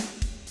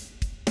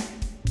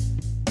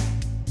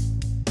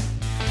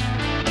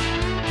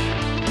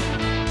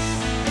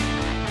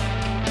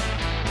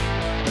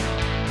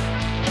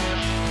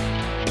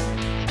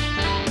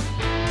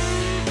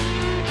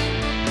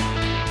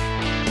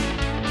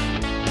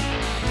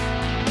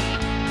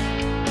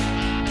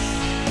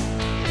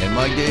And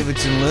Mike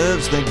Davidson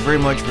lives. Thank you very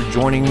much for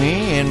joining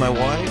me and my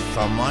wife.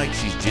 I'm Mike.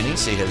 She's Jenny.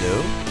 Say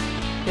hello.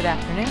 Good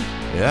afternoon.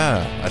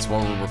 Yeah, that's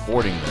when we're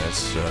recording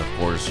this. Of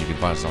course, you can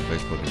find us on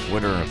Facebook and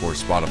Twitter, and of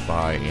course,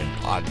 Spotify and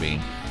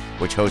Podbean,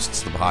 which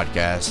hosts the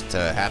podcast.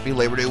 Happy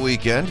Labor Day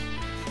weekend.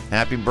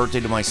 Happy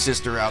birthday to my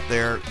sister out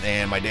there.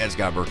 And my dad's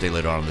got a birthday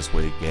later on this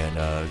week, and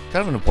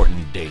kind of an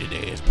important day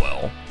today as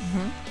well.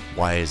 Mm-hmm.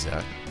 Why is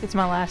that? It's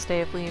my last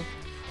day of leave.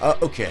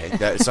 Okay,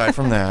 aside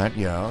from that,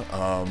 yeah.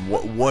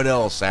 What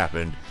else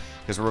happened?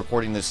 Because we're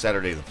recording this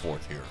Saturday the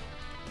 4th here.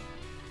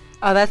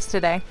 Oh, that's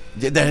today.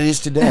 Yeah, that is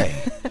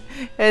today.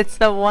 It's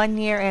the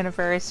 1-year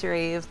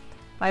anniversary of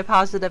my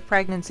positive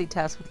pregnancy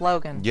test with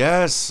Logan.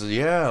 Yes,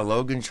 yeah.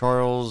 Logan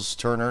Charles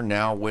Turner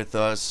now with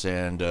us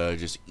and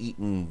just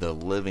eating the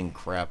living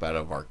crap out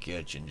of our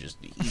kitchen. Just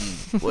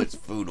he puts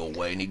food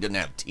away and he doesn't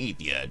have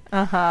teeth yet.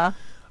 Uh-huh.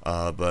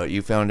 But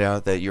you found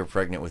out that you're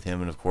pregnant with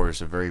him, and of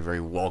course, a very, very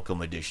welcome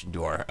addition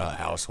to our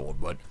household.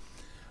 But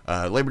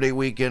Labor Day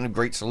weekend, a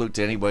great salute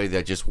to anybody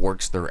that just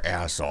works their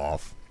ass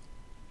off,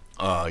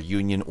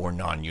 union or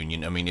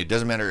non-union. I mean, it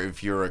doesn't matter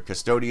if you're a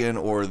custodian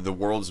or the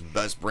world's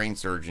best brain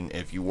surgeon.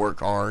 If you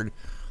work hard,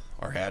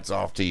 our hats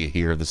off to you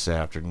here this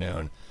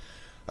afternoon.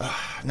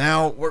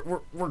 Now, we're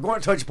going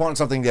to touch upon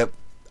something that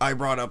I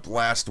brought up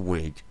last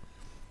week,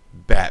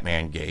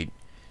 Batman Gate.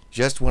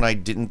 Just when I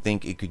didn't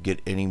think it could get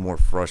any more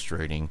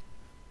frustrating,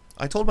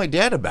 I told my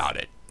dad about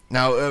it.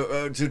 Now,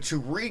 to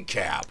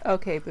recap.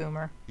 Okay,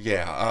 Boomer.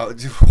 Yeah, oh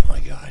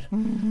my God.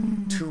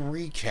 To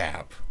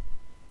recap,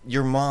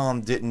 your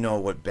mom didn't know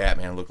what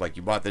Batman looked like.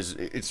 You bought this,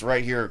 it's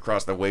right here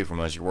across the way from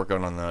us. You're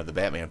working on the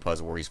Batman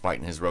puzzle where he's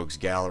fighting his rogues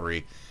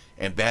gallery.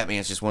 And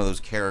Batman's just one of those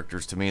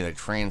characters to me that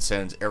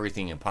transcends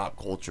everything in pop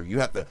culture. You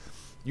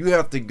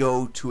have to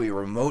go to a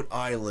remote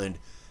island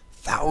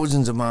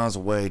thousands of miles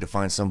away to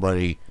find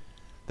somebody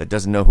that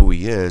doesn't know who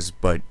he is,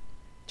 but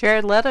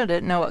Jared Leto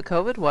didn't know what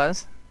COVID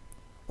was.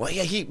 Well,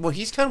 yeah,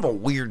 he's kind of a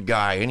weird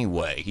guy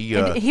anyway.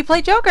 He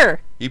played Joker.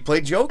 He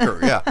played Joker,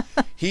 yeah.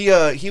 He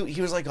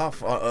was like off.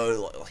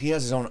 He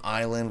has his own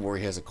island where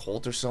he has a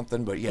cult or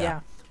something. But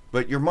yeah.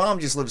 But your mom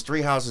just lives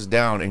 3 houses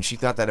down, and she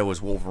thought that it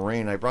was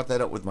Wolverine. I brought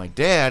that up with my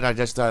dad. I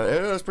just thought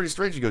that's pretty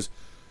strange. He goes,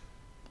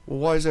 "Well,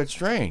 why is that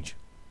strange?"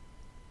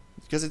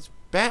 Because it's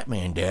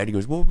Batman, Dad. He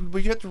goes, "Well,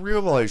 but you have to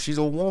realize she's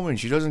a woman.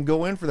 She doesn't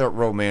go in for that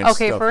romance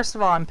Okay, stuff." first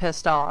of all, I'm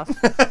pissed off.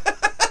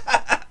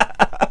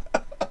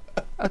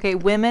 Okay,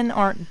 women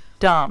aren't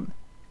dumb.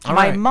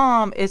 My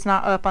mom is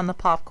not up on the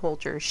pop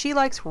culture. She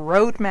likes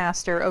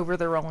Roadmaster over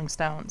the Rolling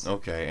Stones.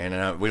 Okay,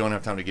 and we don't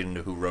have time to get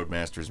into who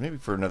Roadmaster is. Maybe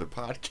for another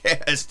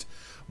podcast.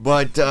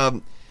 But,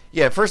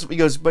 yeah, first he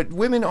goes, but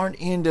women aren't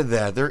into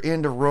that. They're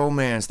into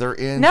romance. They're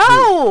into...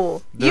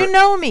 No! You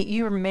know me.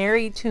 You're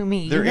married to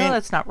me. You know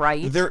that's not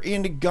right. They're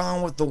into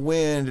Gone with the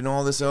Wind and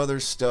all this other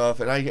stuff.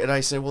 And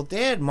I said, well,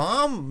 Dad,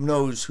 Mom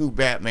knows who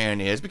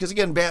Batman is. Because,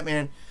 again,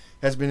 Batman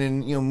has been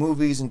in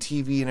movies and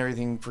TV and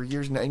everything for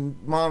years. And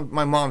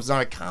my mom's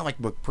not a comic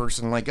book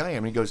person like I am.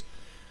 And he goes,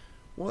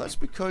 well, that's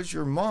because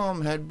your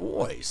mom had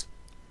boys.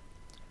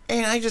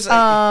 And I just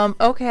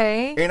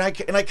okay. And I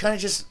kind of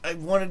just I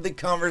wanted the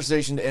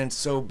conversation to end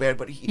so bad,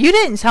 but you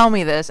didn't tell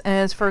me this,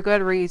 and it's for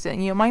good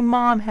reason. My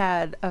mom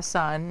had a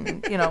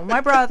son.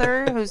 My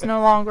brother, who's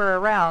no longer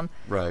around.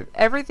 Right.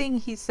 Everything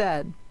he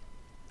said,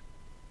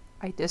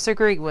 I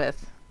disagree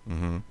with.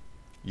 Mm-hmm.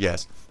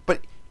 Yes, but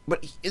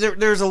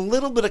there's a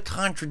little bit of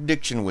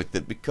contradiction with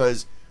it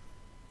because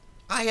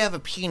I have a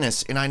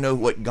penis and I know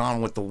what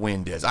Gone with the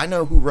Wind is. I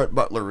know who Rhett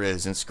Butler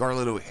is and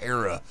Scarlett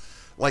O'Hara,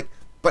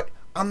 but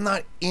I'm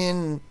not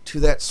into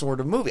that sort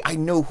of movie. I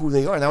know who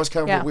they are. That was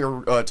kind of what we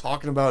were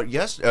talking about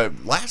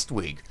last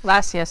week.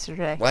 Last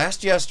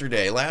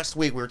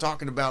week we were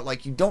talking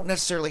about you don't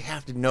necessarily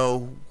have to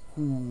know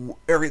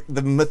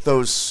the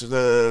mythos,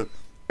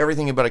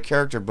 everything about a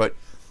character, but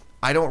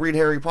I don't read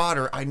Harry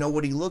Potter. I know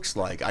what he looks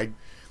like. I've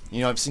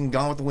seen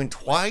Gone with the Wind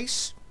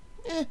twice.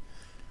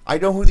 I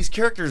know who these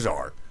characters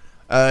are.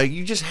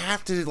 You just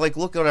have to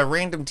look at a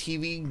random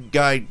TV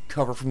guide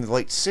cover from the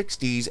late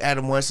 60s,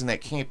 Adam West in that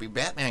campy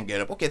Batman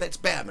getup. Okay, that's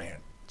Batman.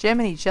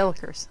 Jiminy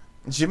Jillikers.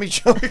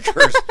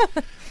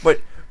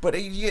 but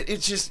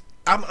it's just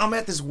I'm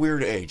at this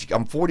weird age.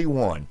 I'm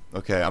 41.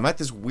 Okay, I'm at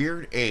this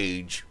weird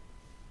age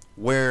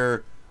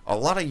where a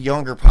lot of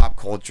younger pop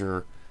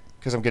culture,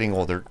 because I'm getting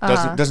older,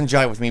 doesn't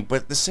jive with me.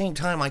 But at the same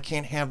time, I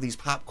can't have these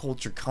pop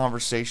culture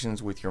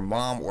conversations with your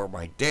mom or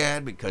my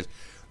dad because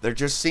there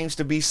just seems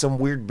to be some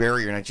weird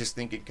barrier, and I just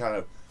think it kind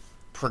of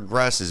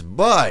progresses.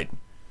 But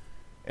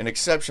an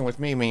exception with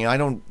me, I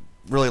don't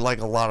really like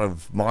a lot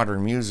of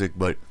modern music,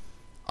 but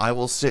I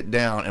will sit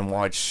down and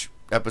watch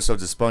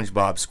episodes of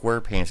SpongeBob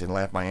SquarePants and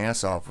laugh my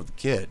ass off with the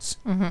kids.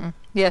 Mm-hmm.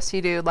 Yes,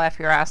 you do laugh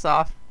your ass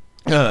off.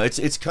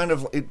 It's kind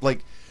of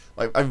like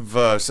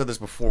I've said this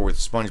before with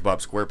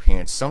SpongeBob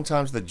SquarePants.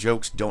 Sometimes the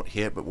jokes don't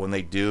hit, but when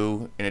they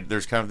do, and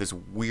there's kind of this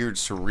weird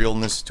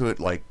surrealness to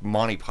it, like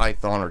Monty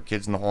Python or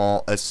Kids in the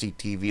Hall,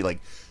 SCTV,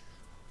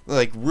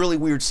 like really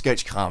weird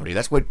sketch comedy.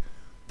 That's what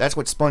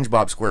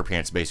SpongeBob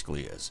SquarePants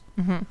basically is.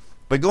 Mm-hmm.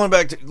 But going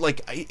back to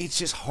it's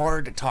just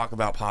hard to talk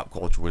about pop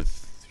culture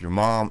with with your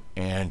mom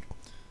and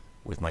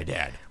with my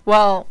dad.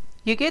 Well,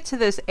 you get to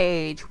this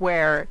age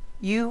where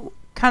you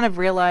kind of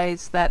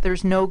realize that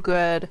there's no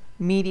good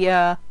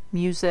media,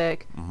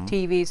 music,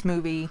 TVs,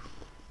 movie,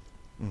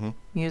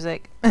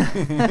 music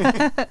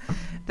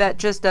that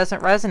just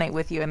doesn't resonate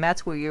with you, and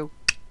that's where you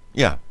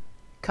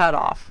cut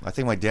off. I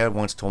think my dad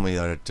once told me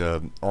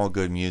that all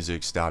good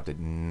music stopped at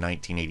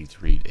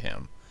 1983 to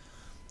him.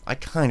 I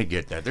kind of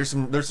get that. There's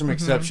some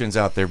exceptions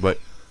out there, but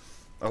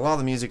a lot of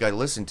the music I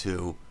listen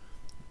to,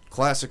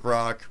 classic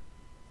rock,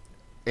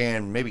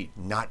 and maybe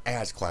not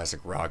as classic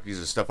rock.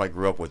 These are stuff I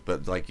grew up with,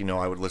 but like, you know,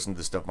 I would listen to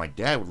the stuff my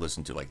dad would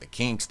listen to, like the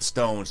Kinks, the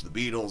Stones, the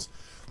Beatles.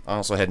 I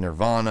also had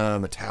Nirvana,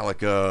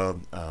 Metallica,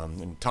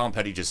 and Tom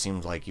Petty just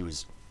seemed like he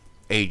was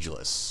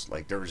ageless.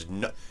 Like there was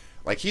no,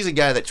 like he's a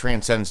guy that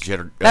transcends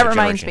generations. That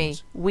reminds me,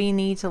 we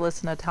need to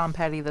listen to Tom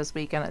Petty this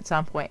weekend at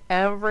some point.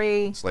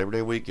 It's Labor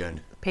Day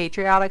weekend.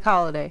 Patriotic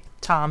holiday,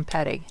 Tom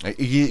Petty.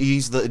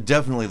 He's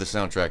definitely the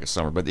soundtrack of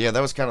summer. But yeah,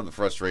 that was kind of the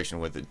frustration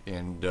with it,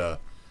 and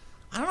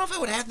I don't know if I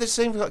would have this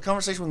same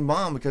conversation with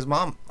Mom, because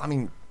Mom, I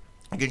mean,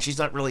 again, she's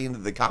not really into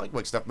the comic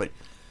book stuff, but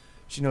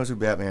she knows who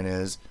Batman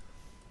is,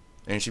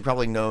 and she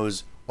probably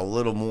knows a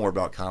little more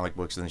about comic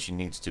books than she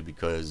needs to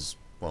because,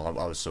 well,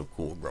 I was so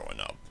cool growing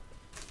up.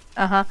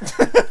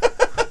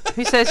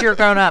 Who says you're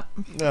grown up?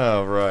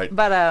 Oh, right.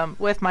 But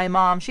with my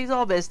mom, she's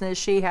all business.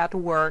 She had to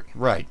work.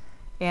 Right.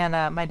 And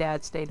my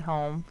dad stayed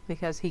home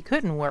because he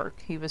couldn't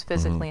work. He was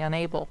physically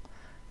unable.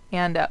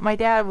 And my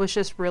dad was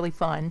just really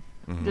fun.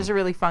 Just a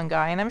really fun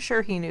guy. And I'm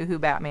sure he knew who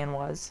Batman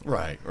was.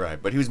 Right.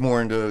 But he was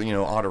more into,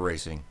 auto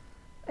racing.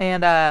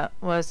 And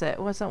what's that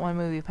one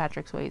movie,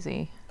 Patrick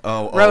Swayze?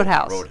 Oh,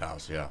 Roadhouse.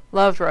 Roadhouse, yeah.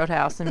 Loved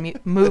Roadhouse and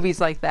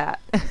movies like that.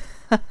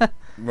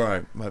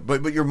 Right.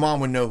 But your mom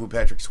would know who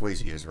Patrick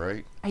Swayze is,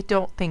 right? I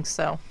don't think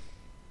so.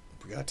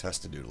 We got a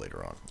test to do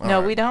later on.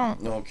 No, we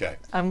don't. Okay.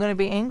 I'm going to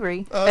be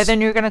angry. And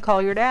then you're going to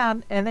call your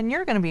dad, and then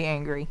you're going to be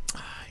angry.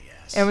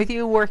 Yes. And with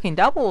you working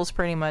doubles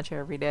pretty much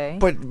every day.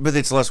 But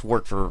it's less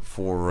work for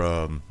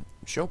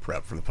show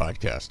prep for the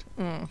podcast.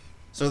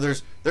 So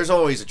there's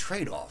always a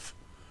trade-off.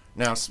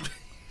 Now,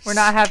 we're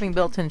not having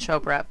built-in show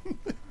prep.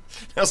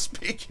 Now,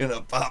 speaking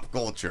of pop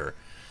culture,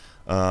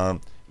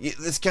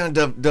 this kind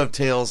of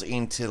dovetails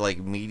into like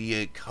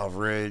media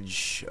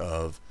coverage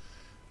of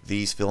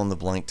these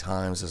fill-in-the-blank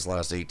times this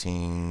last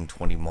 18,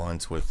 20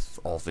 months with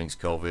all things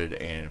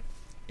COVID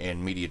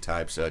and media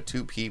types.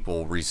 Two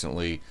people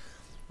recently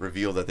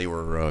revealed that they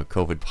were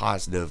COVID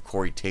positive.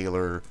 Corey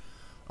Taylor,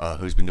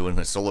 who's been doing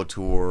a solo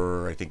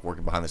tour, I think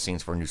working behind the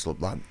scenes for a new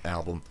Slipknot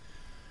album.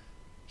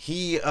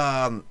 He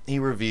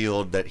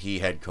revealed that he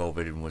had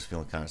COVID and was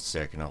feeling kind of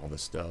sick and all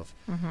this stuff.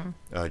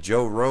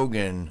 Joe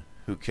Rogan,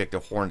 who kicked a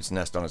hornet's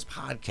nest on his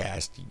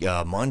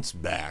podcast months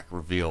back,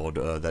 revealed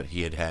that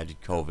he had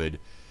COVID.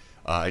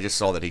 I just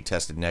saw that he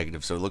tested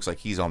negative, so it looks like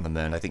he's on the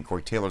mend. I think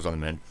Corey Taylor's on the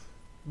mend.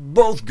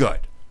 Both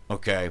good,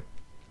 okay?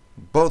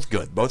 Both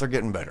good. Both are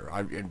getting better.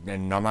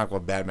 And I'm not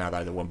going to badmouth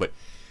either one, but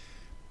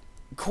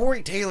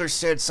Corey Taylor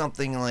said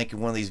something like in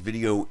one of these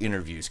video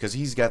interviews, because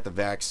he's got the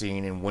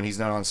vaccine, and when he's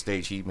not on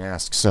stage, he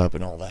masks up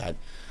and all that.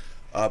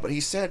 But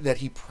he said that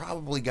he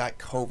probably got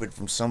COVID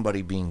from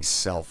somebody being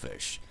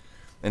selfish.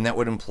 And that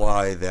would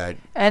imply that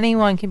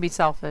anyone can be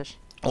selfish.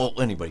 Well,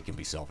 anybody can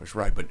be selfish,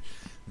 right? But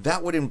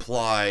that would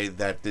imply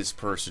that this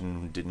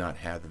person did not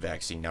have the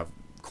vaccine. Now,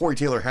 Corey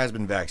Taylor has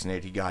been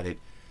vaccinated. He got it.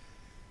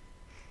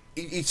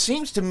 It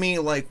seems to me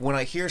like when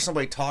I hear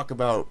somebody talk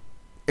about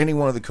any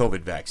one of the COVID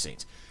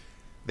vaccines,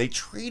 they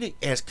treat it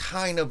as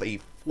kind of a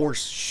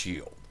force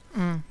shield.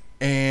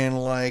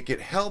 And like it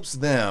helps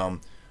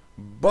them.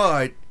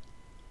 But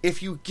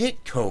if you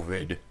get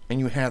COVID and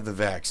you have the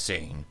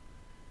vaccine,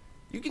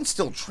 you can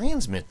still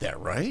transmit that,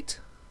 right?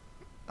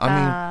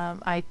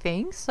 I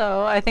think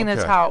so. I think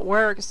that's how it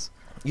works.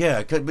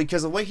 Yeah,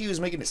 because the way he was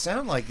making it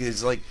sound like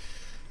is like,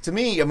 to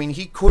me, I mean,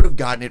 he could have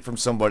gotten it from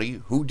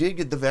somebody who did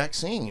get the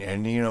vaccine,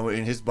 and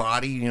in his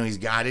body, he's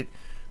got it.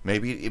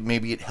 Maybe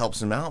it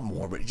helps him out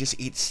more, but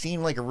it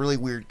seemed like a really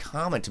weird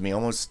comment to me,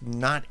 almost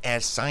not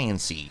as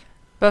science-y.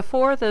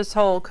 Before this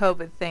whole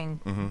COVID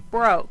thing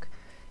broke,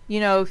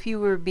 if you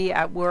were be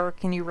at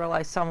work and you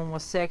realize someone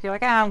was sick, you're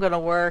like, I'm going to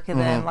work, and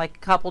then like a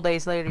couple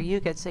days later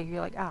you get sick,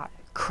 you're like,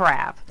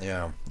 crap.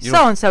 Yeah.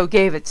 So and so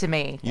gave it to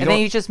me, and then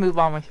you just move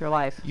on with your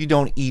life. You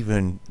don't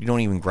even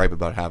gripe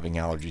about having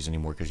allergies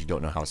anymore because you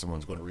don't know how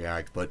someone's going to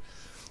react. But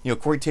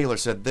Corey Taylor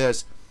said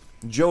this.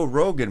 Joe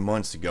Rogan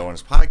months ago on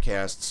his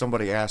podcast,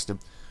 somebody asked him,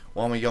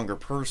 "Well, I'm a younger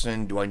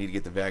person. Do I need to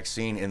get the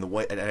vaccine?" And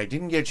I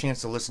didn't get a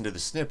chance to listen to the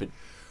snippet,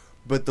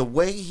 but the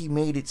way he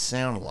made it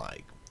sounded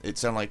like,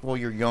 well,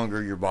 you're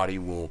younger, your body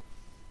will,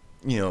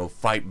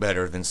 fight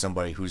better than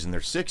somebody who's in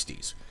their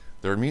 60s.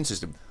 Their immune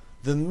system.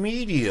 The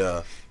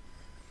media,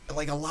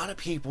 like a lot of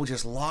people,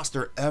 just lost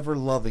their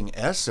ever-loving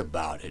S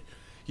about it.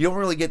 You don't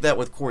really get that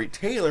with Corey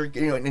Taylor,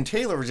 and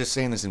Taylor was just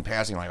saying this in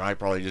passing, like I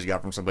probably just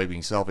got from somebody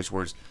being selfish.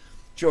 Whereas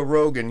Joe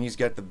Rogan, he's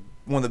got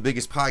one of the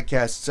biggest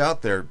podcasts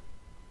out there.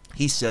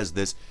 He says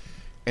this,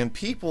 and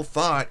people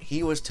thought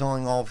he was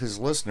telling all of his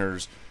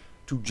listeners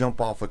to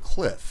jump off a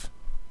cliff.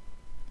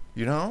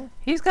 You know?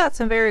 He's got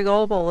some very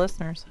gullible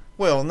listeners.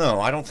 Well, no,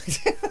 I don't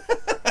think.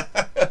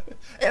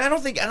 And I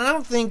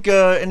don't think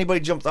anybody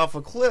jumped off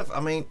a cliff. I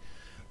mean,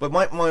 but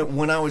my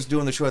when I was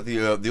doing the show at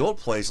the old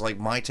place, like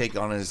my take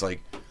on it is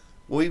like,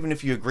 well, even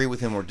if you agree with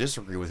him or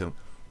disagree with him,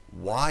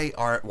 why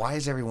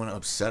is everyone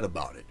upset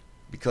about it?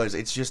 Because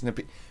it's just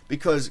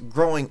because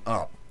growing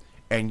up,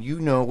 and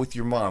with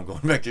your mom,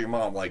 going back to your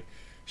mom, like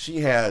she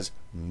has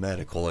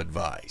medical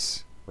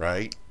advice,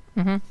 right?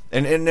 Mm-hmm.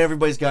 And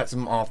everybody's got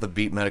some off the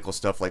beat medical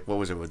stuff, like what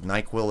was it with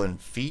NyQuil and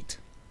feet?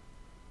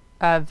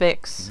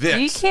 Vicks. Vicks.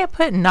 You can't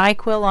put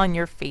NyQuil on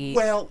your feet.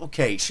 Well,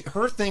 okay.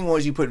 Her thing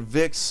was you put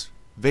Vicks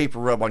vapor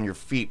rub on your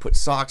feet, put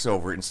socks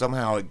over it, and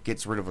somehow it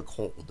gets rid of a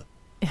cold.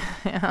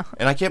 Yeah.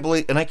 And I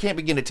can't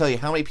begin to tell you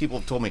how many people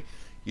have told me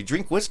you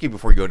drink whiskey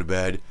before you go to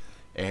bed,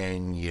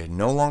 and you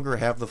no longer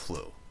have the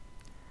flu.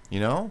 You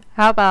know?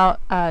 How about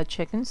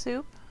chicken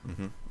soup?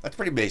 Mm-hmm. That's a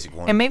pretty basic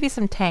one. And maybe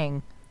some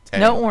Tang.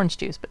 Tang. No orange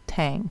juice, but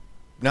Tang.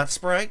 Not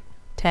Sprite?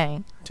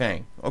 Tang.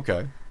 Tang.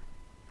 Okay.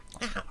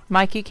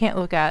 Mike, you can't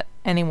look at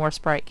any more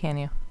Sprite, can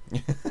you?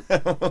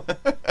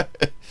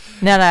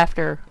 Not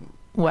after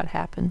what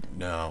happened.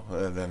 No.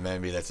 Then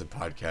maybe that's a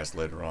podcast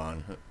later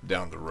on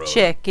down the road.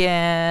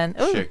 Chicken.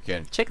 Ooh,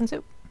 Chicken. Chicken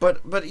soup.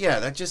 But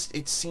yeah,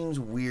 it seems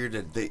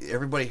weird that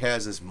everybody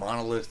has this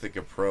monolithic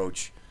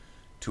approach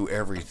to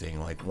everything.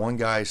 Like one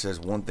guy says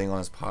one thing on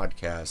his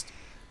podcast.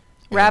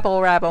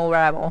 Rabble, rabble,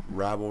 rabble.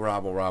 Rabble,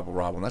 rabble, rabble,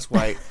 rabble. And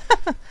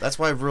that's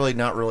why I've really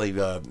not really.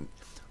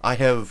 I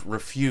have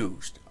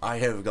refused. I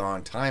have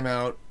gone time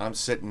out. I'm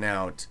sitting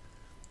out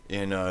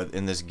in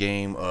this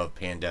game of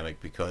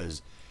pandemic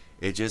because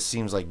it just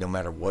seems like no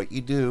matter what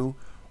you do,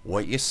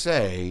 what you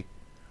say,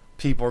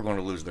 people are going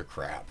to lose their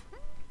crap.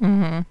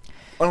 Mm-hmm.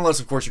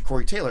 Unless, of course, you're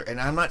Corey Taylor. And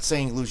I'm not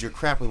saying lose your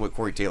crap with what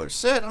Corey Taylor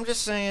said. I'm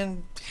just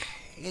saying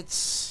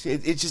it's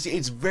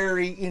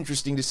very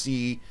interesting to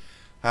see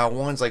how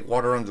one's like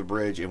water under the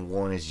bridge and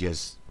one is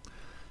just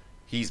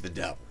he's the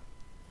devil.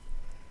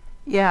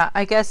 Yeah,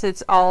 I guess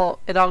it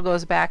all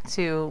goes back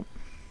to,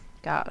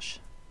 gosh,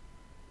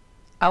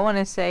 I want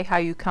to say how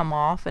you come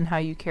off and how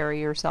you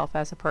carry yourself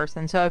as a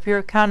person. So if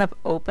you're kind of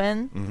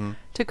open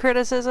to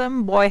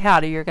criticism, boy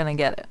howdy, you're going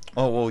to get it.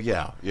 Oh, well,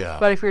 yeah.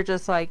 But if you're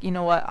just like, you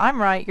know what,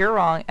 I'm right, you're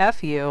wrong,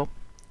 F you.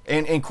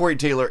 And Corey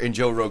Taylor and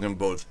Joe Rogan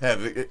both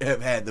have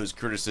had those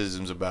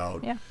criticisms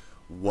about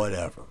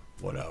whatever.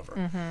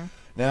 Mm-hmm.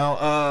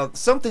 Now,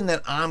 something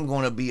that I'm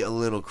going to be a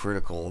little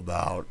critical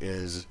about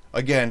is,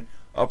 again,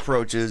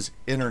 approaches,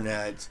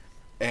 internet,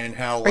 and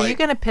how, Are you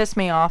going to piss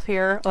me off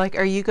here? Like,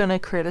 are you going to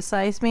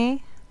criticize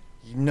me?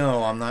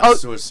 No, I'm not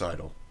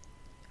suicidal.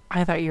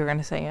 I thought you were going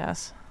to say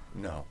yes.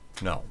 No.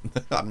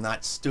 I'm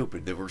not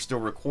stupid. That we're still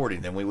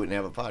recording, then we wouldn't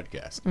have a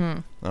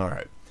podcast. All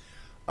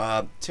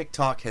right.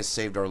 TikTok has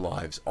saved our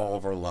lives, all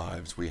of our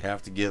lives. We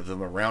have to give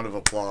them a round of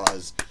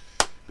applause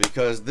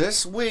because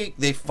this week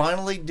they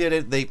finally did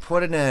it. They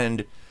put an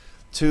end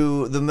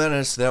to the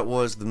menace that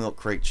was the Milk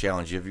Crate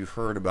Challenge. Have you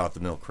heard about the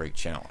Milk Crate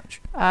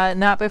Challenge?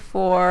 Not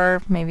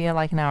before, maybe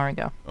like an hour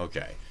ago.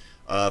 Okay.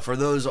 For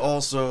those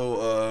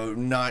also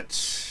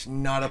not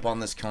up on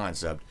this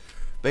concept,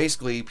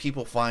 basically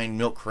people find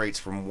milk crates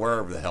from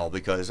wherever the hell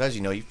because, as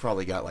you know, you've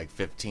probably got like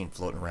 15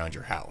 floating around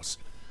your house.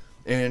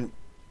 And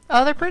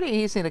they're pretty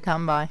easy to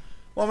come by.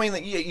 well, I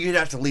mean, you'd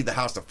have to leave the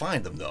house to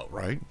find them, though,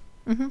 right?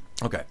 Mm-hmm.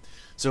 Okay.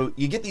 So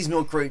you get these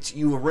milk crates,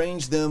 you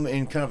arrange them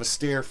in kind of a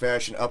stair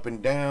fashion, up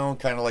and down,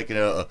 kind of like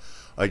a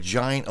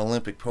giant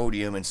Olympic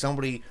podium, and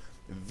somebody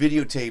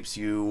videotapes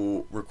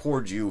you,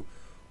 records you,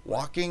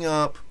 walking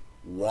up,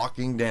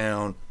 walking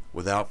down,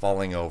 without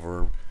falling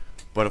over.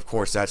 But, of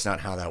course, that's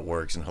not how that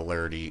works, and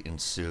hilarity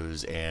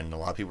ensues, and a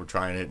lot of people are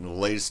trying it, and the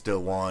latest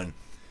one,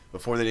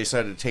 before they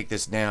decided to take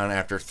this down,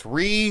 after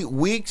 3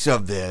 weeks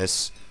of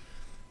this,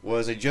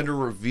 was a gender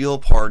reveal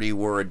party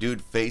where a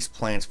dude face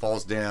plants,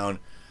 falls down,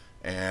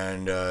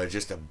 and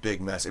just a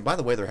big mess. And by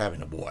the way, they're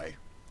having a boy.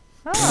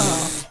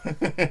 Oh.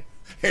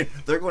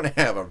 They're going to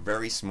have a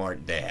very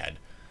smart dad.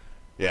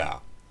 Yeah.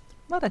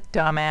 What a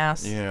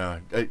dumbass. Yeah.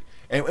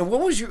 And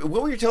what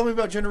were you telling me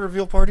about gender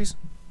reveal parties?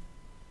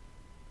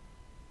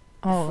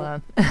 Hold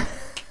on.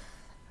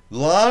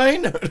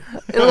 Line?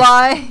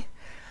 Lie.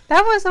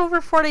 That was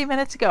over 40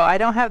 minutes ago. I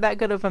don't have that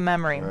good of a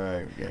memory.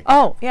 Right. Yeah.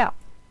 Oh, yeah.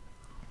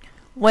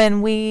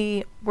 When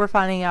we were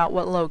finding out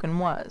what Logan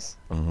was,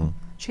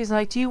 she's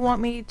like, do you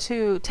want me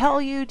to tell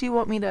you? Do you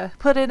want me to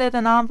put it in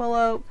an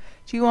envelope?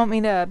 Do you want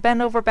me to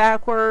bend over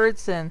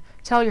backwards and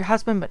tell your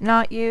husband but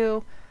not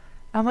you?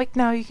 I'm like,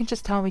 no, you can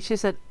just tell me. She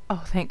said,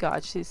 oh, thank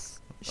God. She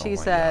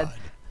said, God.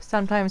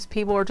 Sometimes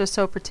people are just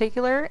so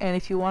particular, and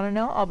if you want to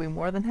know, I'll be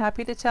more than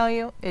happy to tell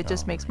you. It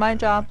just makes my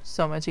job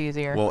so much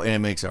easier. Well, and it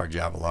makes our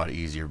job a lot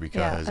easier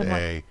because and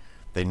A,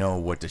 they know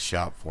what to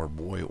shop for,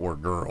 boy or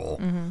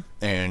girl,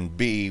 and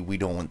B, we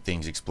don't want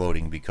things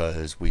exploding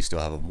because we still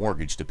have a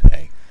mortgage to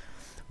pay.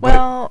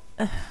 Well,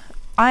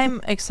 I'm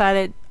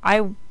excited.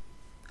 I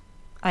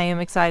am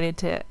excited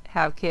to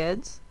have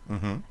kids,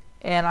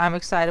 and I'm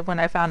excited when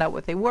I found out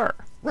what they were.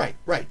 Right.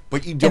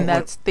 But you don't. And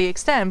that's the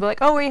extent. Be like,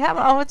 oh, we have.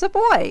 Oh, it's a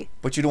boy.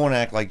 But you don't want to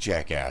act like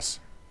jackass.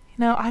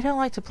 No, I don't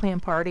like to plan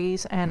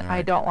parties, and I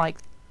Right. don't like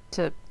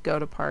to go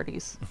to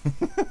parties.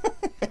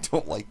 I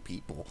don't like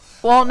people.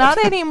 Well, not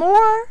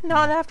anymore.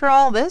 Not after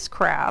all this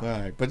crap. All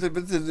right, but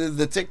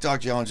the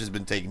TikTok challenge has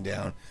been taken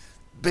down,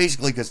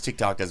 basically because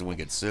TikTok doesn't want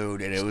to get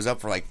sued, and it was up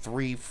for like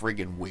 3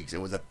 friggin' weeks. It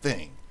was a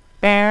thing.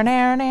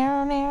 Yeah.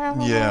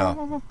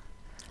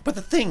 But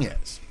the thing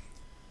is,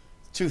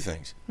 2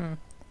 things.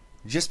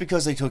 Just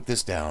because they took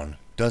this down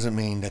doesn't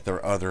mean that there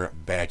are other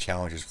bad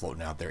challenges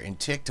floating out there. And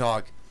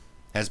TikTok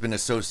has been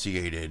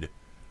associated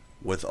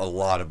with a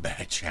lot of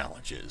bad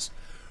challenges.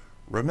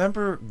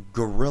 Remember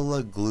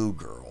Gorilla Glue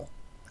Girl?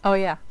 Oh,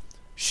 yeah.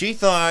 She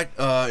thought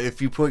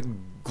if you put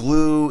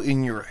glue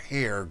in your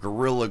hair,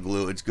 Gorilla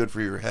Glue, it's good for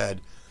your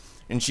head.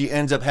 And she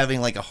ends up having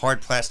like a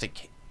hard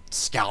plastic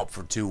scalp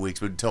for 2 weeks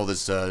until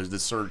this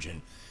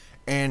surgeon.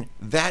 And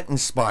that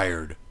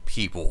inspired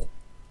people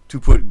to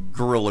put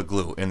Gorilla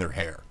Glue in their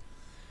hair.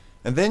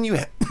 And then you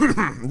had,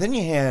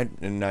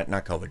 and not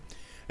COVID.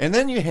 And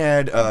then you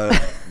had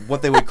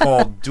what they would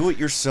call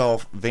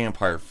do-it-yourself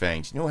vampire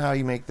fangs. You know how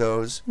you make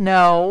those?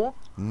 No.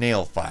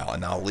 Nail file,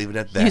 and I'll leave it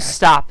at that. You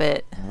stop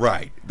it.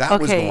 Right. That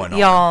was going on.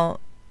 Okay, y'all,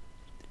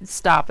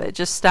 stop it.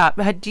 Just stop.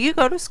 Do you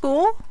go to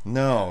school?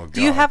 No.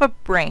 Do you God. have a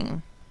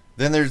brain?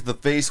 Then there's the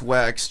face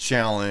wax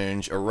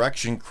challenge,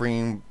 erection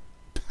cream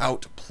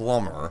pout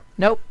plumber.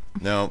 Nope.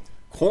 No.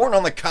 Corn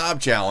on the cob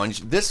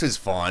challenge. This is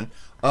fun.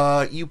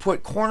 You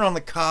put corn on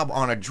the cob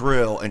on a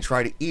drill and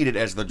try to eat it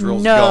as the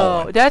drill's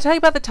No. going. Did I tell you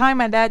about the time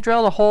my dad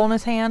drilled a hole in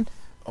his hand?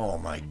 Oh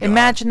my God.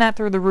 Imagine that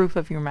through the roof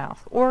of your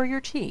mouth or your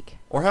cheek.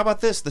 Or how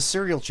about this? The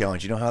cereal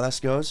challenge. You know how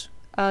this goes?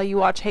 You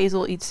watch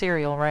Hazel eat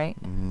cereal, right?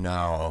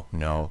 No.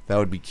 That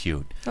would be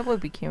cute. That would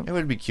be cute. It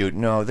would be cute.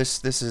 No,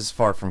 this is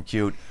far from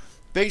cute.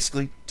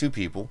 Basically, 2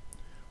 people.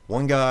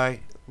 One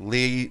guy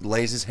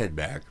lays his head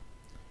back.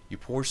 You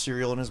pour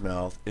cereal in his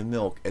mouth and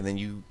milk, and then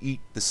you eat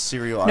the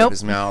cereal out of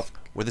his mouth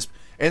with his.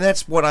 And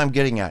that's what I'm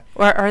getting at.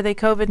 Or are they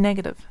COVID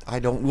negative? I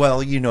don't. Well,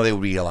 they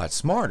would be a lot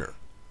smarter.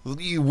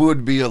 You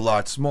would be a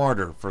lot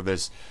smarter for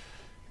this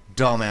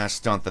dumbass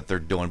stunt that they're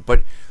doing.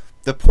 But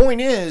the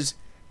point is,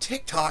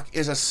 TikTok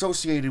is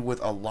associated with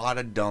a lot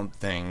of dumb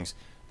things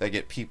that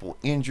get people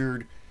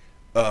injured,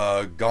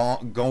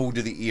 go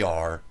to the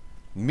ER.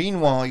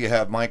 Meanwhile, you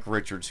have Mike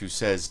Richards who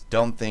says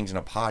dumb things in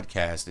a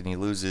podcast, and he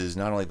loses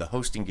not only the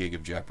hosting gig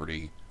of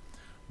Jeopardy,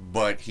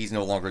 but he's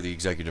no longer the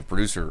executive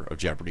producer of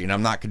Jeopardy. And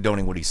I'm not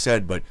condoning what he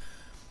said, but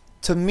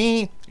to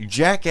me,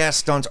 jackass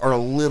stunts are a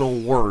little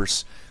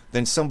worse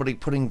than somebody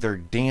putting their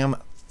damn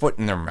foot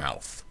in their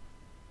mouth.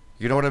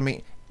 You know what I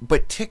mean?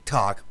 But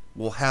TikTok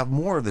will have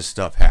more of this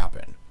stuff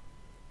happen.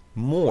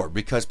 More,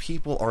 because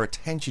people are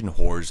attention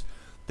whores.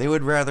 They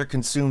would rather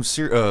consume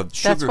sugar.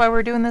 That's why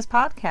we're doing this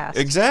podcast.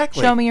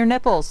 Exactly. Show me your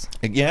nipples.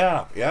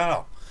 Yeah.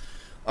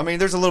 I mean,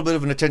 there's a little bit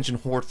of an attention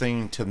whore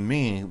thing to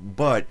me,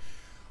 but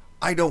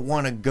I don't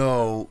want to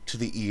go to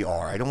the ER.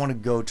 I don't want to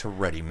go to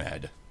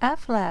ReadyMed.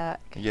 Affleck.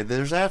 Yeah,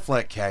 there's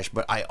Affleck cash,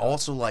 but I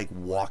also like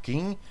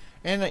walking,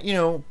 and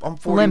I'm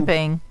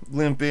 40.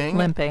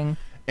 Limping.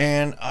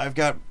 And I've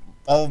got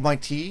all of my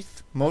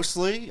teeth,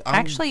 mostly.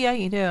 Actually, yeah,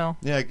 you do.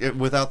 Yeah,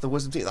 without the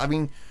wisdom teeth. I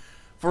mean,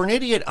 for an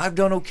idiot, I've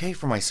done okay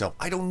for myself.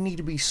 I don't need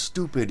to be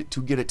stupid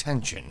to get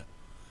attention.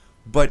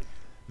 But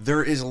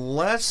there is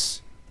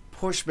less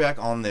pushback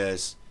on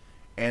this,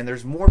 and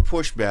there's more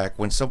pushback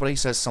when somebody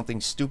says something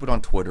stupid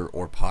on Twitter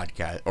or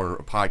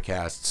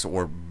podcasts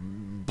or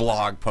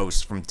blog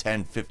posts from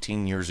 10,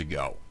 15 years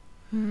ago.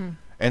 Mm-hmm.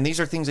 And these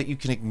are things that you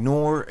can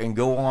ignore and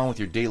go on with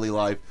your daily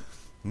life.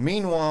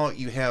 Meanwhile,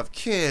 you have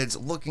kids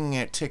looking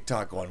at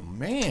TikTok going,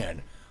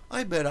 man,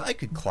 I bet I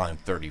could climb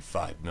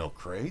 35 milk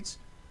crates.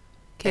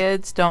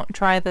 Kids, don't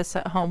try this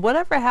at home.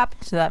 Whatever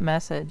happened to that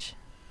message?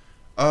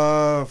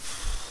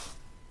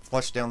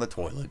 Flush down the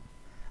toilet.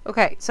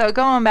 Okay, so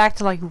going back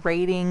to like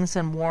ratings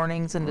and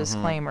warnings and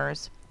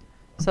disclaimers.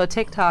 So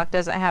TikTok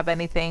doesn't have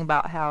anything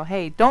about how,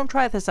 hey, don't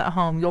try this at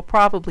home. You'll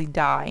probably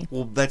die.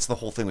 Well, that's the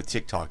whole thing with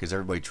TikTok is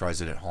everybody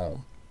tries it at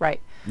home. Right.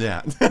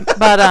 Yeah.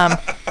 But,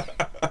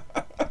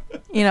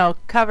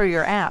 cover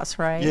your ass,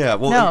 right? Yeah,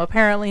 well... No,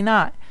 apparently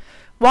not.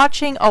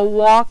 Watching a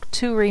Walk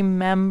to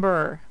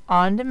Remember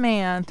on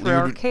demand through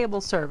our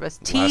cable service,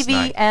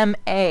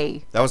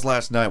 TVMA. That was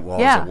last night while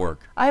I was at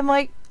work. I'm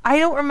like, I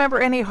don't remember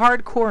any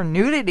hardcore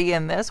nudity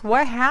in this.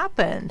 What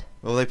happened?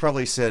 Well, they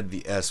probably said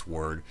the S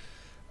word.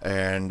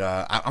 And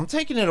I'm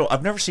taking it...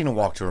 I've never seen a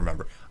Walk to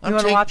Remember. You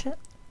want to watch it?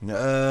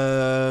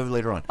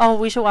 Later on. Oh,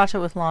 we should watch it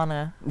with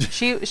Lana.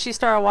 She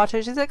started watching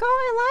it. She's like, oh,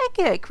 I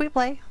like it. Can we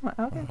play?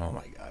 Okay. Oh,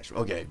 my gosh.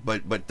 Okay,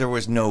 but there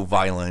was no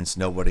violence.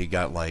 Nobody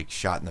got,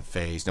 shot in the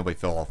face. Nobody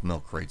fell off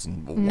milk crates.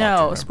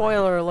 No,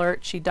 spoiler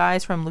alert. She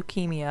dies from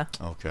leukemia.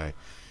 Okay.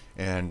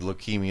 And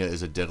leukemia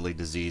is a deadly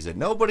disease that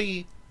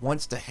nobody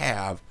wants to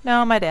have.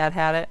 No, my dad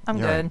had it. I'm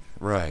good.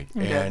 Right.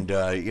 I'm and,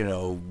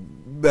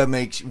 that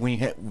makes,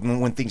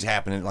 when things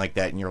happen like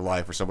that in your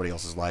life or somebody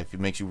else's life, it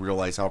makes you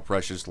realize how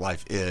precious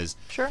life is.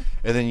 Sure.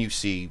 And then you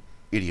see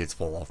idiots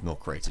fall off milk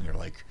crates and you're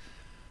like,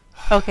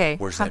 okay,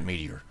 where's that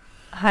meteor?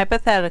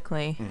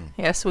 Hypothetically,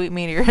 yeah, sweet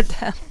meteor of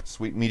death.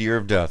 Sweet meteor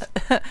of death.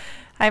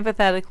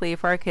 Hypothetically,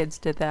 if our kids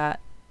did that,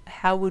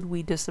 how would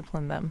we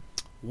discipline them?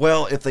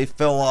 Well, if they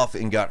fell off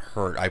and got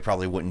hurt, I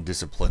probably wouldn't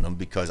discipline them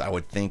because I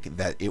would think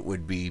that it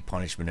would be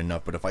punishment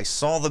enough. But if I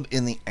saw them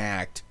in the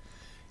act,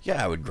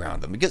 yeah, I would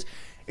ground them. Because,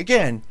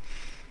 again,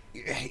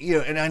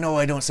 and I know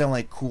I don't sound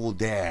like cool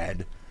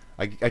dad.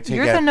 I take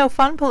You're the no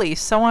fun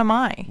police, so am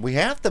I. We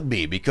have to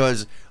be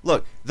because,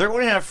 look, they're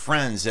going to have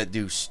friends that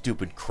do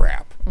stupid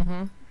crap.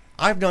 Mm-hmm.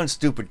 I've done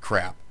stupid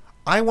crap.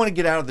 I want to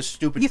get out of the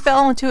stupid. You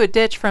fell into a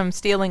ditch from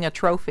stealing a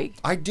trophy.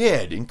 I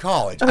did in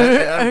college.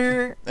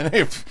 Liquor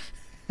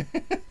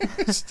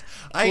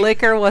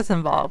was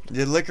involved.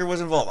 The liquor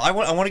was involved. I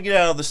want to get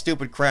out of the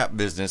stupid crap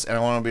business, and I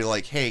want to be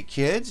like, hey,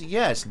 kids,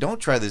 yes, don't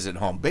try this at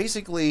home.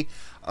 Basically,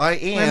 I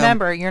am.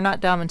 Remember, you're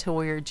not dumb until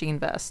we wear a jean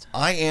vest.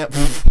 I am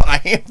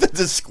the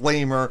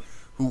disclaimer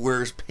who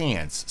wears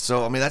pants.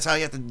 So I mean, that's how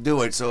you have to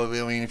do it. So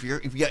I mean, if you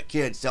got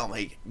kids, tell them,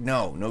 hey,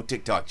 no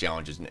TikTok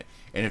challenges, and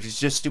if it's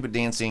just stupid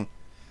dancing,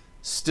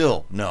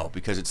 still no,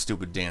 because it's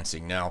stupid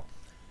dancing. Now,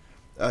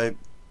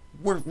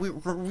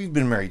 we've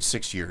been married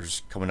 6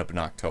 years, coming up in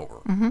October.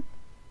 Mm-hmm.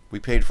 We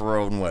paid for our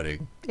own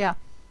wedding. Yeah.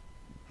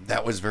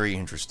 That was very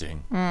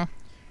interesting.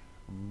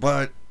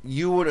 But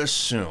you would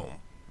assume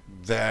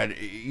that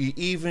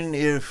even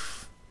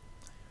if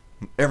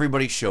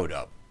everybody showed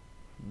up,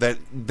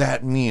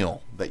 that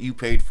meal that you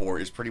paid for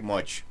is pretty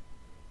much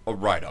a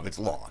write-off. It's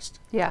lost.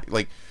 Yeah.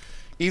 Like,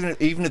 even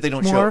if they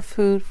don't show More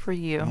food for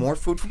you. More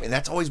food for me.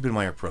 That's always been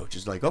my approach.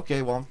 It's like,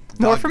 okay, well,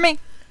 More for me.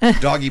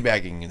 doggy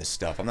bagging this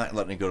stuff. I'm not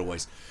letting it go to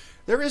waste.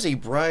 There is a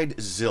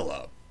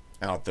Bridezilla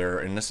out there,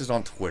 and this is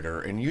on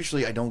Twitter, and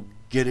usually I don't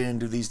get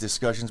into these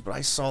discussions, but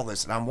I saw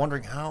this, and I'm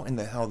wondering how in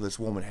the hell this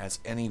woman has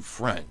any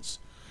friends.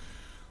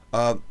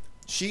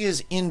 She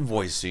is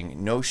invoicing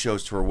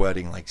no-shows to her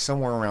wedding, like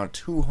somewhere around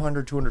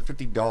 $200,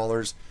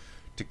 $250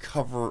 to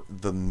cover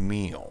the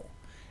meal.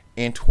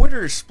 And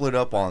Twitter is split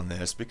up on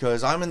this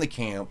because I'm in the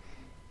camp.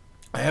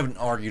 I haven't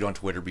argued on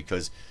Twitter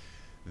because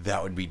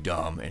that would be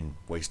dumb and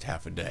waste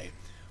half a day.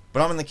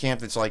 But I'm in the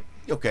camp that's like,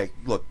 okay,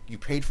 look, you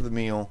paid for the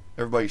meal.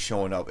 Everybody's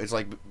showing up. It's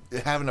like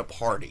having a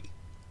party,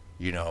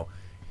 you know.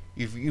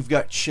 You've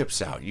got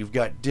chips out. You've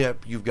got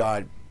dip. You've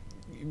got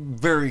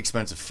very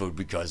expensive food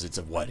because it's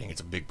a wedding.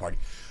 It's a big party.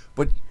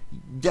 But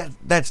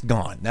that's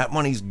gone. That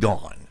money's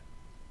gone.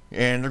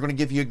 And they're going to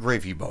give you a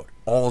gravy boat.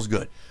 All's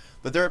good.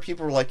 But there are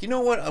people who are like, you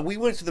know what? We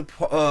went through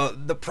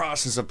the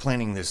process of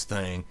planning this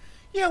thing.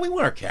 Yeah, we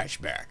want our cash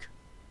back.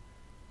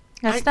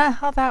 That's not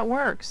how that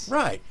works.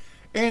 Right.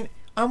 And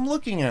I'm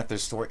looking at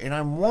this story, and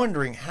I'm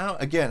wondering how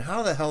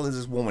the hell does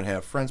this woman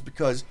have friends?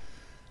 Because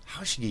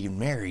how is she getting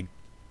married?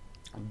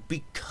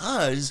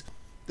 Because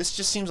this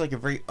just seems like a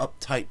very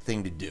uptight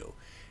thing to do.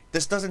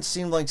 This doesn't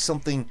seem like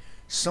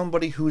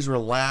somebody who's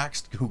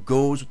relaxed, who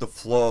goes with the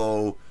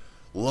flow,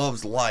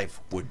 loves life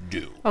would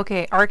do.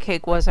 Okay, our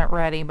cake wasn't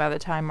ready by the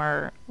time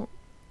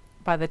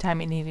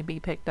it needed to be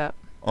picked up.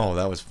 Oh,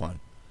 that was fun.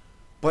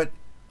 But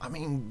I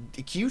mean,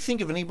 can you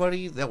think of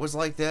anybody that was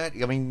like that?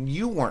 I mean,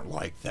 you weren't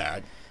like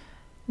that.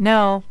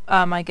 No,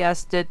 my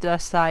guest did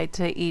decide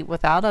to eat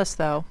without us,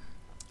 though.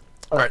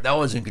 All right, that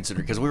wasn't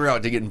considered because we were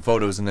out to getting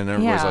photos, and then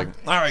everybody's like,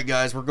 all right,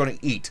 guys, we're going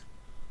to eat.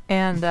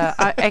 And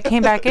I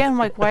came back in, I'm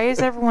like, why is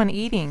everyone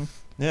eating?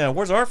 Yeah,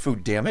 where's our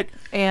food, damn it?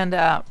 And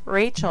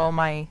Rachel,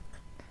 my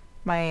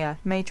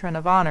matron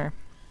of honor,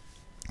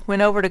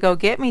 went over to go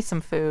get me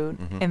some food,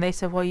 and they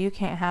said, well, you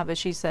can't have it.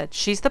 She said,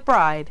 she's the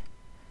bride.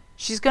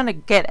 She's going to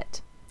get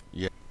it.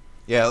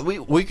 Yeah,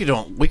 we could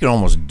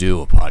almost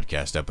do a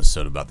podcast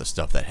episode about the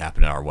stuff that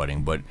happened at our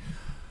wedding, but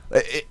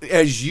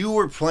as you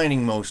were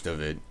planning most of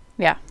it,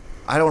 yeah,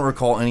 I don't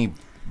recall any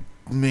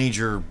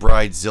major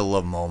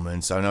Bridezilla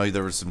moments. I know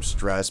there was some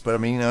stress, but I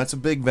mean, it's a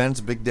big event, it's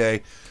a big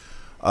day.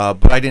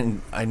 But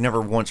I never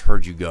once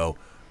heard you go,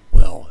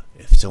 well,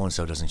 if so and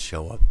so doesn't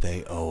show up,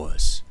 they owe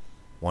us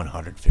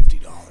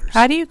 $150.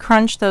 How do you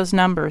crunch those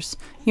numbers?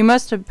 You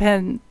must have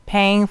been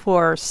paying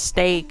for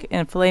steak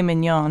and filet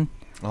mignon.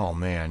 Oh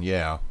man,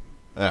 yeah.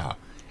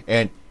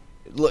 And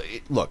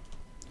look,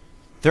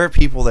 there are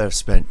people that have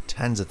spent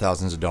tens of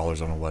thousands of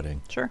dollars on a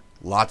wedding. Sure.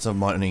 Lots of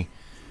money.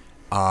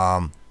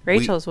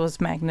 Rachel's was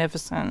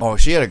magnificent. Oh,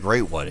 she had a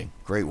great wedding.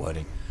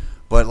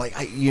 But like,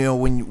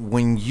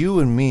 when you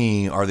and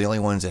me are the only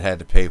ones that had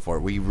to pay for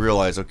it, we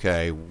realize,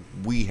 okay,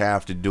 we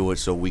have to do it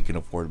so we can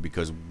afford it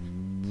because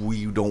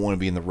we don't want to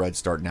be in the red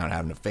starting out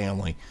having a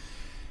family.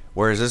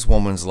 Whereas this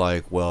woman's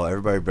like, well,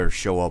 everybody better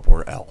show up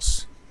or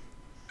else.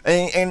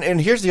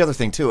 And here's the other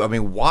thing too. I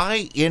mean,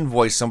 why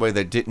invoice somebody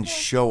that didn't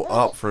show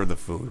up for the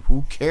food?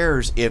 Who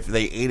cares if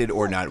they ate it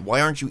or not?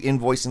 Why aren't you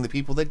invoicing the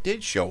people that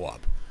did show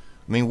up?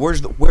 I mean,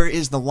 where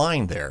is the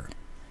line there?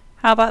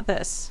 How about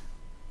this?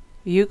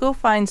 You go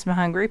find some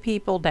hungry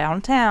people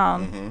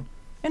downtown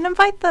and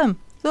invite them.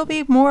 They'll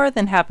be more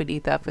than happy to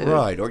eat that food.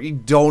 Right, or you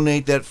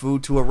donate that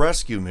food to a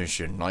rescue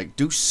mission. Like,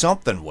 do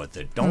something with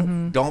it.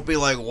 Don't be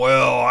like,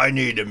 well, I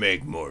need to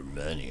make more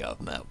money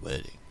off my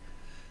wedding.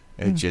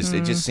 It just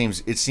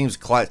seems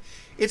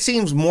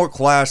more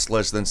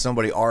classless than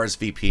somebody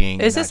RSVPing.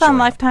 Is this on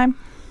Lifetime?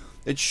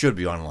 It should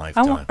be on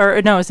Lifetime.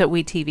 Or no, is it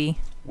WeTV?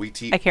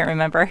 I can't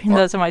remember.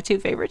 Those are my two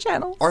favorite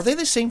channels. Are they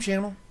the same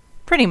channel?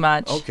 Pretty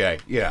much. Okay,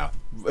 yeah.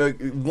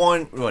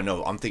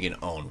 No, I'm thinking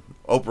OWN.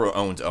 Oprah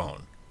owns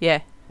OWN.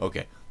 Yeah.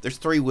 Okay, there's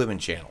 3 women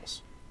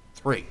channels.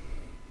 3.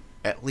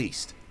 At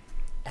least.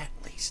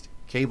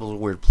 Cable's a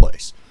weird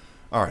place.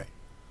 All right.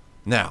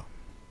 Now,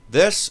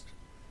 this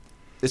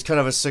is kind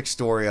of a sick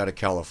story out of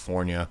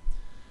California,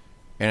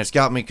 and it's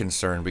got me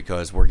concerned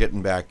because we're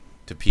getting back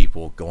to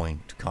people going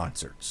to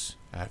concerts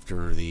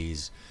after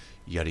these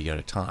yada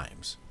yada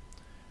times.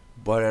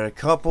 But at a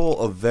couple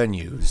of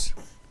venues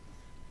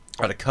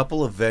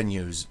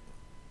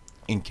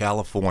in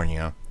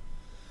California,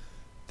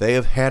 they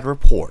have had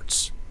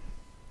reports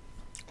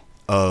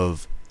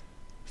of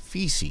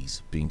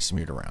feces being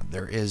smeared around.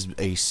 There is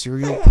a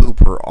serial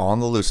pooper on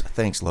the loose.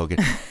 Thanks, Logan.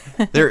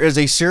 There is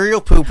a serial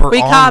pooper we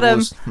on caught the him.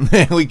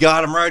 loose. We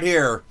got him right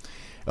here.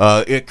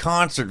 At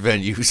concert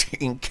venues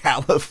in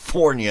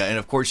California. And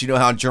of course, you know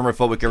how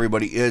germophobic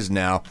everybody is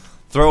now.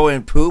 Throw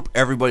in poop,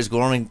 everybody's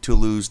going to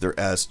lose their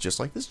S, just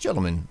like this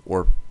gentleman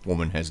or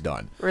woman has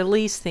done.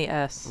 Release the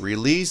S.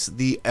 Release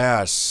the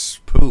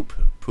S. Poop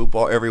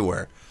all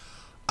everywhere.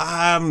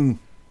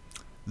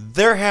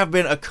 There have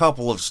been a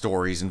couple of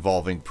stories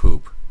involving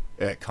poop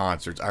at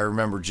concerts. I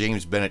remember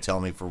James Bennett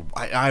telling me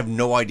I have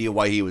no idea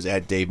why he was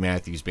at Dave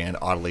Matthews Band.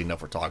 Oddly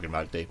enough, we're talking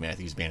about Dave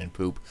Matthews Band and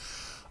poop.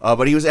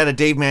 But he was at a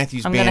Dave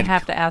Matthews Band. I'm going to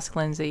have to ask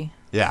Lindsay.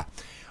 Yeah.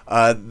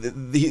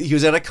 He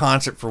was at a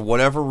concert for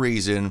whatever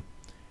reason,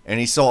 and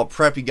he saw a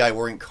preppy guy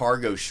wearing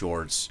cargo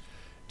shorts.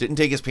 Didn't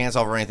take his pants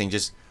off or anything,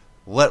 just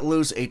let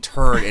loose a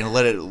turd and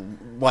let it,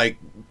 like,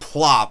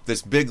 plop,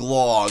 this big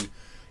log,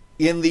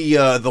 in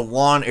the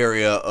lawn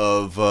area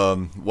of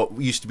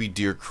what used to be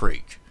Deer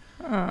Creek.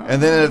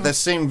 And then at that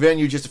same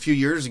venue just a few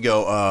years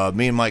ago,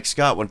 me and Mike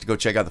Scott went to go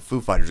check out the Foo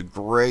Fighters. A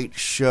great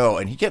show.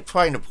 And he kept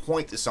trying to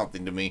point to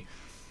something to me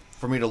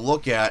for me to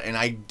look at, and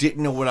I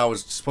didn't know what I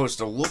was supposed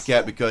to look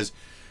at because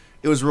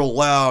it was real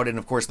loud, and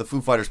of course the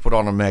Foo Fighters put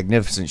on a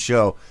magnificent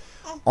show.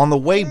 On the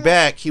way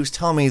back, he was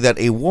telling me that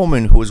a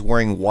woman who was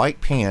wearing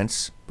white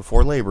pants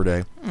before Labor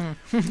Day,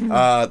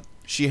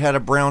 she had a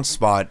brown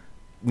spot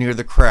near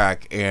the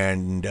crack,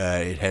 and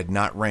it had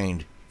not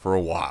rained for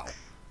a while.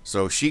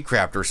 So she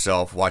crapped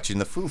herself watching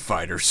the Foo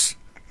Fighters.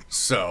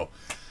 So,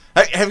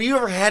 have you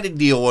ever had to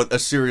deal with a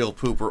serial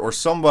pooper or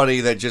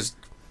somebody that just...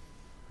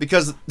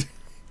 Because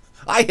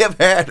I have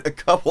had a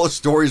couple of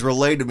stories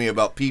relayed to me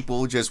about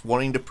people just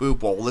wanting to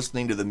poop while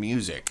listening to the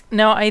music.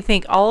 No, I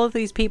think all of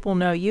these people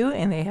know you,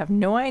 and they have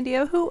no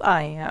idea who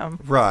I am.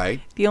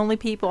 Right. The only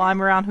people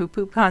I'm around who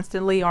poop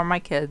constantly are my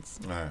kids.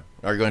 All right.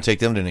 Are you going to take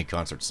them to any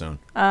concert soon?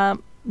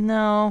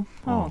 No,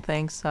 I don't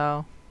think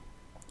so.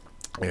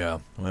 Yeah,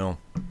 well...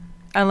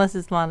 Unless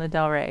it's Lana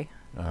Del Rey.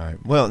 All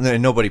right. Well,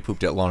 nobody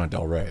pooped at Lana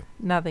Del Rey.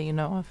 Not that you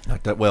know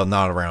of.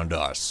 Not around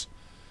us.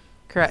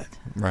 Correct.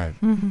 Right.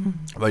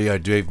 But yeah,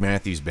 Dave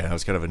Matthews Band, that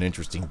was kind of an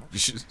interesting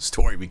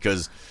story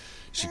because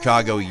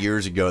Chicago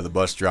years ago, the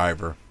bus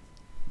driver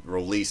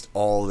released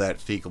all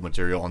that fecal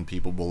material on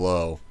people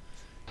below.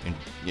 And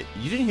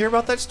you didn't hear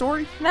about that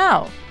story?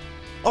 No.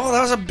 Oh,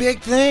 that was a big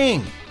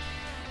thing.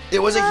 It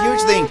was a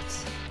huge thing.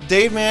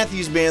 Dave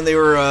Matthews Band, they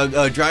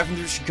were driving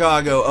through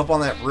Chicago up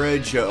on that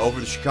bridge over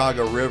the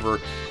Chicago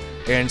River,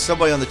 and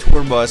somebody on the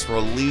tour bus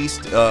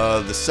released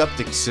the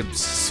septic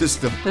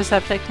system. The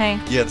septic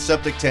tank? Yeah, the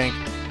septic tank,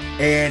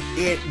 and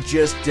it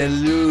just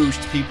deluged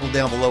people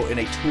down below in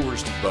a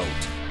tourist boat.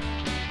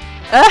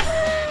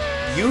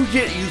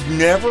 You've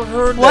never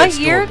heard that What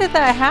story? year did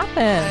that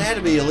happen? It had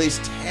to be at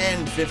least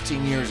 10,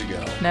 15 years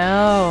ago.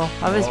 No,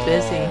 I was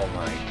busy. Oh,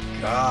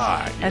 my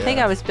God. I think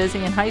I was busy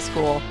in high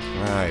school.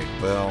 Right,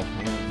 well...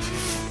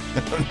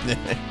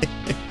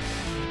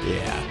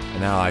 Yeah, and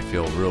now I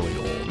feel really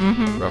old,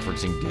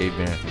 referencing Dave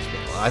Matthews.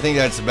 I think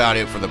that's about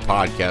it for the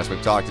podcast.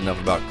 We've talked enough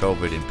about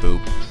COVID and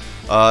poop.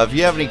 If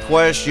you have any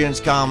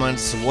questions,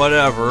 comments,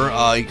 whatever,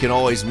 you can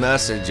always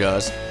message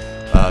us.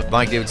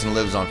 Mike Davidson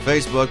Lives on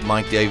Facebook.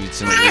 Mike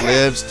Davidson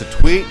Lives to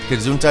tweet.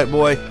 Gesundheit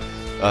Boy.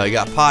 You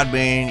got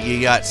Podbean.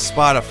 You got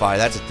Spotify.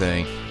 That's a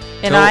thing.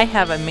 And I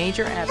have a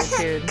major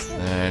attitude.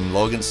 And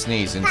Logan's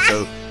sneezing.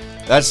 So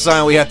that's the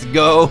sign we have to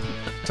go.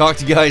 Talk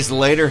to you guys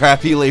later.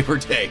 Happy Labor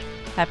Day.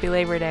 Happy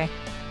Labor Day.